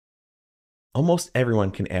Almost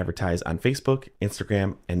everyone can advertise on Facebook,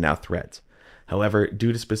 Instagram, and now Threads. However,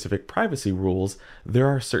 due to specific privacy rules, there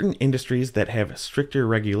are certain industries that have stricter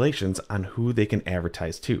regulations on who they can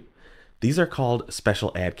advertise to. These are called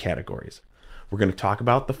special ad categories. We're going to talk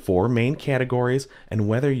about the four main categories and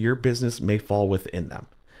whether your business may fall within them.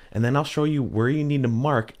 And then I'll show you where you need to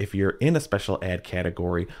mark if you're in a special ad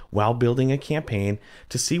category while building a campaign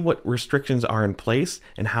to see what restrictions are in place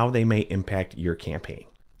and how they may impact your campaign.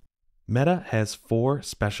 Meta has four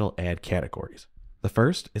special ad categories. The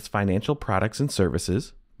first is financial products and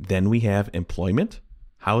services. Then we have employment,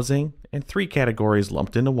 housing, and three categories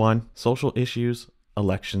lumped into one: social issues,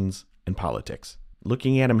 elections, and politics.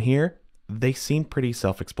 Looking at them here, they seem pretty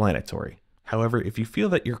self-explanatory. However, if you feel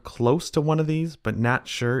that you're close to one of these, but not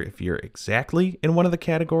sure if you're exactly in one of the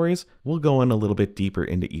categories, we'll go in a little bit deeper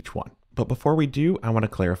into each one. But before we do, I want to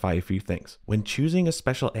clarify a few things. When choosing a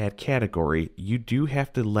special ad category, you do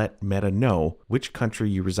have to let Meta know which country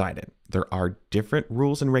you reside in. There are different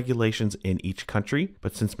rules and regulations in each country,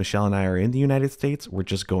 but since Michelle and I are in the United States, we're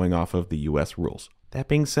just going off of the US rules. That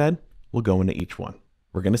being said, we'll go into each one.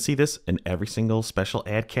 We're going to see this in every single special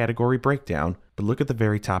ad category breakdown, but look at the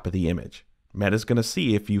very top of the image. Meta's going to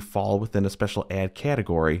see if you fall within a special ad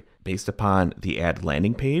category based upon the ad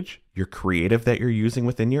landing page, your creative that you're using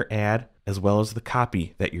within your ad, as well as the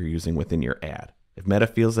copy that you're using within your ad. If Meta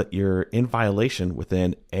feels that you're in violation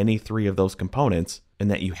within any three of those components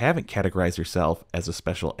and that you haven't categorized yourself as a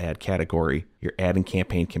special ad category, your ad and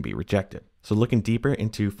campaign can be rejected. So looking deeper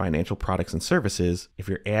into financial products and services, if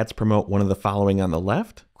your ads promote one of the following on the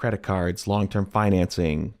left, credit cards, long-term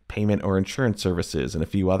financing, payment or insurance services, and a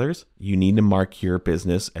few others, you need to mark your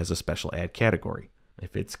business as a special ad category.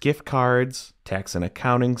 If it's gift cards, tax and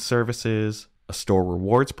accounting services, a store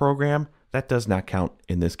rewards program, that does not count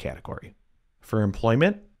in this category. For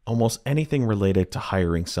employment, almost anything related to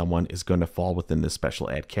hiring someone is going to fall within this special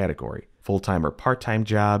ad category. Full-time or part-time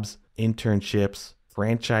jobs, internships,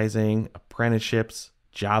 franchising, apprenticeships,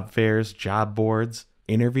 job fairs, job boards,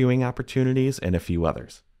 interviewing opportunities, and a few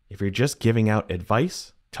others. If you're just giving out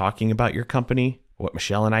advice, talking about your company, what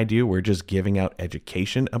Michelle and I do, we're just giving out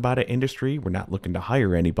education about an industry, we're not looking to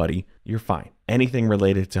hire anybody, you're fine. Anything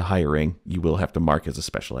related to hiring, you will have to mark as a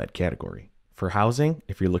special ad category. For housing,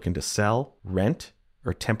 if you're looking to sell, rent,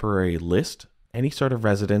 or temporary list any sort of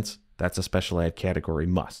residence, that's a special ad category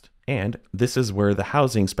must. And this is where the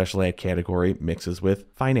housing special ad category mixes with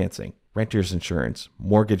financing, renter's insurance,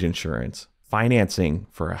 mortgage insurance, financing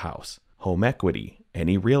for a house, home equity,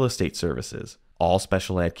 any real estate services, all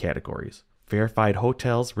special ad categories. Verified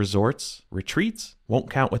hotels, resorts, retreats won't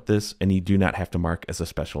count with this, and you do not have to mark as a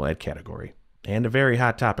special ad category. And a very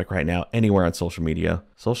hot topic right now anywhere on social media: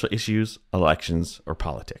 social issues, elections, or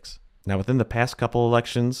politics. Now, within the past couple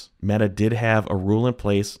elections, Meta did have a rule in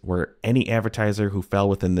place where any advertiser who fell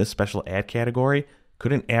within this special ad category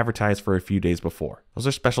couldn't advertise for a few days before. Those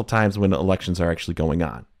are special times when elections are actually going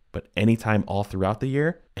on. But anytime all throughout the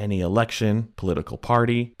year, any election, political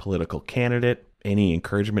party, political candidate, any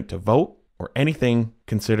encouragement to vote, or anything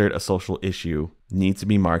considered a social issue needs to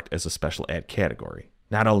be marked as a special ad category.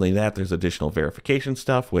 Not only that, there's additional verification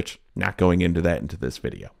stuff, which not going into that into this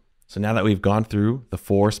video. So now that we've gone through the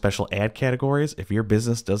four special ad categories, if your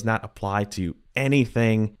business does not apply to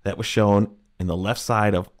anything that was shown in the left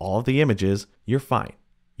side of all of the images, you're fine.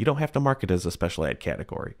 You don't have to mark it as a special ad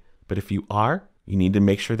category. But if you are, you need to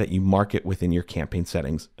make sure that you mark it within your campaign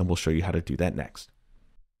settings, and we'll show you how to do that next.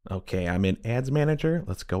 Okay, I'm in Ads Manager.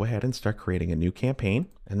 Let's go ahead and start creating a new campaign,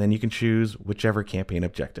 and then you can choose whichever campaign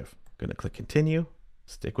objective. I'm going to click Continue,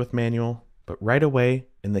 stick with Manual. But right away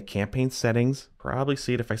in the campaign settings, probably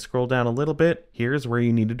see it if I scroll down a little bit, here's where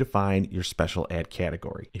you need to define your special ad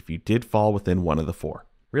category if you did fall within one of the four.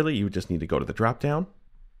 Really, you just need to go to the drop down,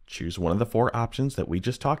 choose one of the four options that we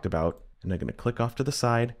just talked about, and I'm going to click off to the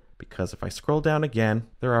side because if I scroll down again,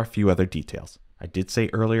 there are a few other details. I did say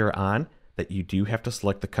earlier on that you do have to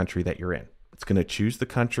select the country that you're in. It's going to choose the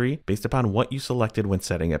country based upon what you selected when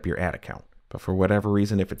setting up your ad account. But for whatever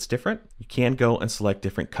reason, if it's different, you can go and select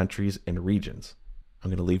different countries and regions. I'm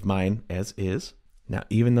going to leave mine as is. Now,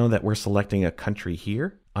 even though that we're selecting a country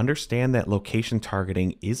here, understand that location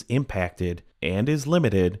targeting is impacted and is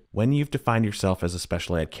limited when you've defined yourself as a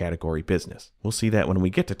special ad category business. We'll see that when we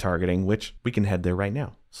get to targeting, which we can head there right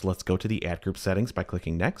now. So let's go to the ad group settings by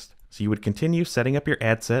clicking next. So you would continue setting up your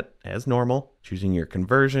ad set as normal, choosing your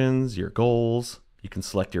conversions, your goals. You can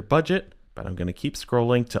select your budget, but I'm going to keep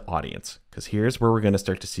scrolling to audience because here's where we're going to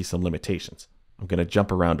start to see some limitations. I'm going to jump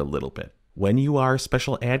around a little bit. When you are a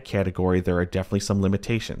special ad category, there are definitely some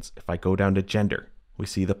limitations. If I go down to gender, we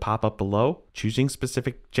see the pop-up below. Choosing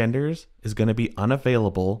specific genders is going to be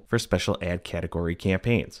unavailable for special ad category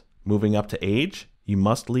campaigns. Moving up to age, you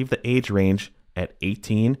must leave the age range at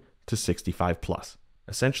 18 to 65 plus,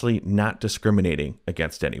 essentially not discriminating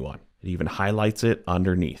against anyone. It even highlights it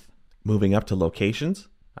underneath. Moving up to locations,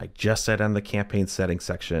 I just said on the campaign settings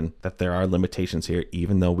section that there are limitations here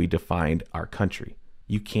even though we defined our country.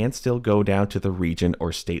 You can still go down to the region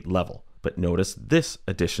or state level, but notice this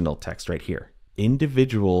additional text right here.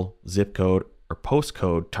 Individual zip code or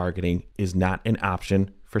postcode targeting is not an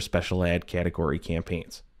option for special ad category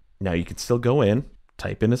campaigns. Now you can still go in,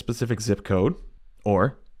 type in a specific zip code,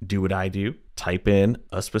 or do what I do, type in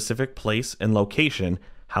a specific place and location.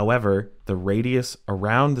 However, the radius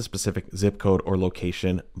around the specific zip code or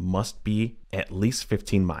location must be at least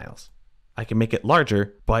 15 miles. I can make it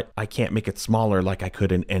larger, but I can't make it smaller like I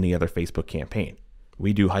could in any other Facebook campaign.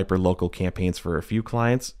 We do hyper-local campaigns for a few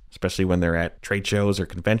clients, especially when they're at trade shows or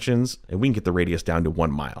conventions, and we can get the radius down to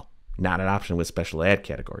 1 mile. Not an option with special ad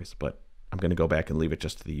categories, but I'm going to go back and leave it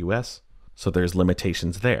just to the US. So there's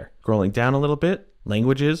limitations there. Scrolling down a little bit,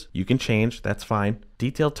 languages, you can change, that's fine.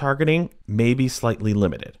 Detailed targeting may be slightly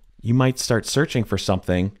limited. You might start searching for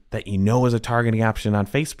something that you know is a targeting option on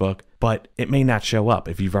Facebook, but it may not show up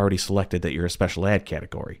if you've already selected that you're a special ad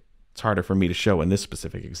category. It's harder for me to show in this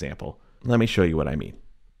specific example. Let me show you what I mean.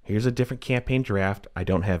 Here's a different campaign draft. I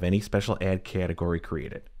don't have any special ad category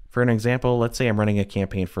created. For an example, let's say I'm running a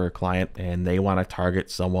campaign for a client and they want to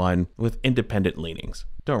target someone with independent leanings.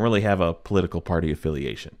 Don't really have a political party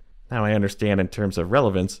affiliation. Now I understand in terms of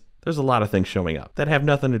relevance, there's a lot of things showing up that have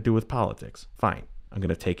nothing to do with politics. Fine. I'm going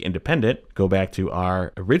to take independent, go back to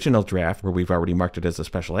our original draft where we've already marked it as a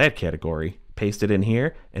special ad category, paste it in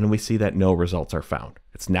here, and we see that no results are found.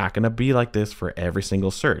 It's not going to be like this for every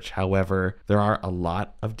single search. However, there are a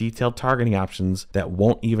lot of detailed targeting options that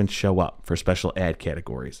won't even show up for special ad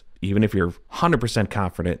categories. Even if you're 100%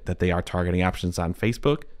 confident that they are targeting options on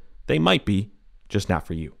Facebook, they might be, just not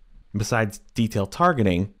for you. Besides detailed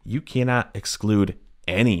targeting, you cannot exclude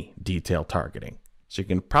any detailed targeting. So you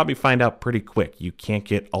can probably find out pretty quick you can't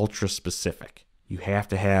get ultra specific. You have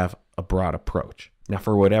to have a broad approach. Now,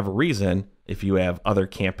 for whatever reason, if you have other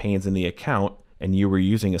campaigns in the account and you were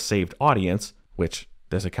using a saved audience, which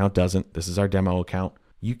this account doesn't, this is our demo account,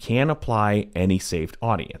 you can apply any saved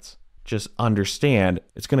audience. Just understand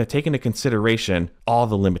it's going to take into consideration all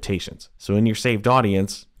the limitations. So in your saved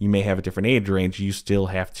audience, you may have a different age range. You still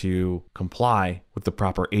have to comply with the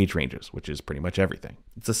proper age ranges, which is pretty much everything.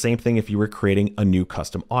 It's the same thing if you were creating a new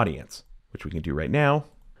custom audience, which we can do right now.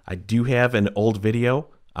 I do have an old video.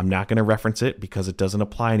 I'm not going to reference it because it doesn't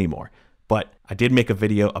apply anymore. But I did make a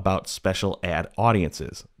video about special ad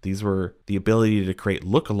audiences. These were the ability to create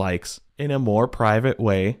lookalikes in a more private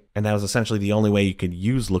way, and that was essentially the only way you could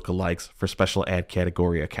use lookalikes for special ad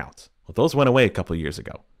category accounts. Well, those went away a couple years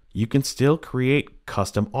ago. You can still create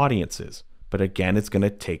custom audiences, but again, it's going to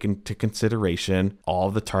take into consideration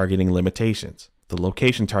all the targeting limitations, the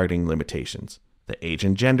location targeting limitations, the age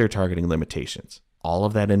and gender targeting limitations, all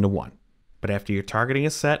of that into one. But after your targeting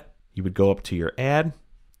is set, you would go up to your ad,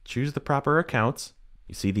 choose the proper accounts.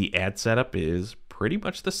 You see the ad setup is pretty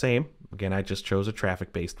much the same. Again, I just chose a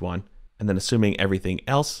traffic-based one. And then assuming everything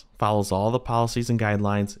else follows all the policies and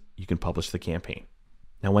guidelines, you can publish the campaign.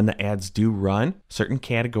 Now, when the ads do run, certain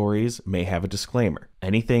categories may have a disclaimer.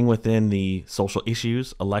 Anything within the social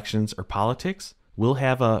issues, elections, or politics will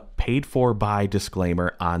have a paid for by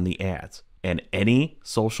disclaimer on the ads. And any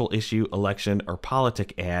social issue, election, or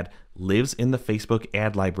politic ad lives in the Facebook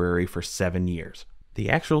ad library for 7 years.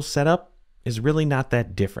 The actual setup is really not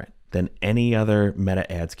that different than any other Meta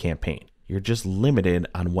Ads campaign. You're just limited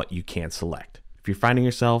on what you can select. If you're finding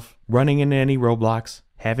yourself running into any roadblocks,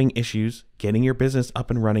 having issues, getting your business up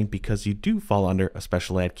and running because you do fall under a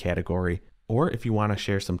special ad category, or if you want to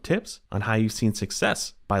share some tips on how you've seen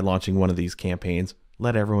success by launching one of these campaigns,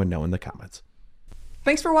 let everyone know in the comments.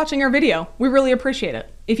 Thanks for watching our video. We really appreciate it.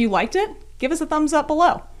 If you liked it, give us a thumbs up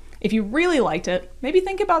below. If you really liked it, maybe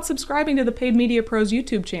think about subscribing to the Paid Media Pros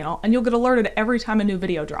YouTube channel and you'll get alerted every time a new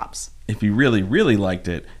video drops. If you really liked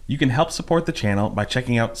it, you can help support the channel by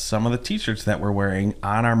checking out some of the t-shirts that we're wearing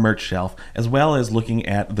on our merch shelf, as well as looking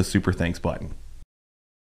at the Super Thanks button.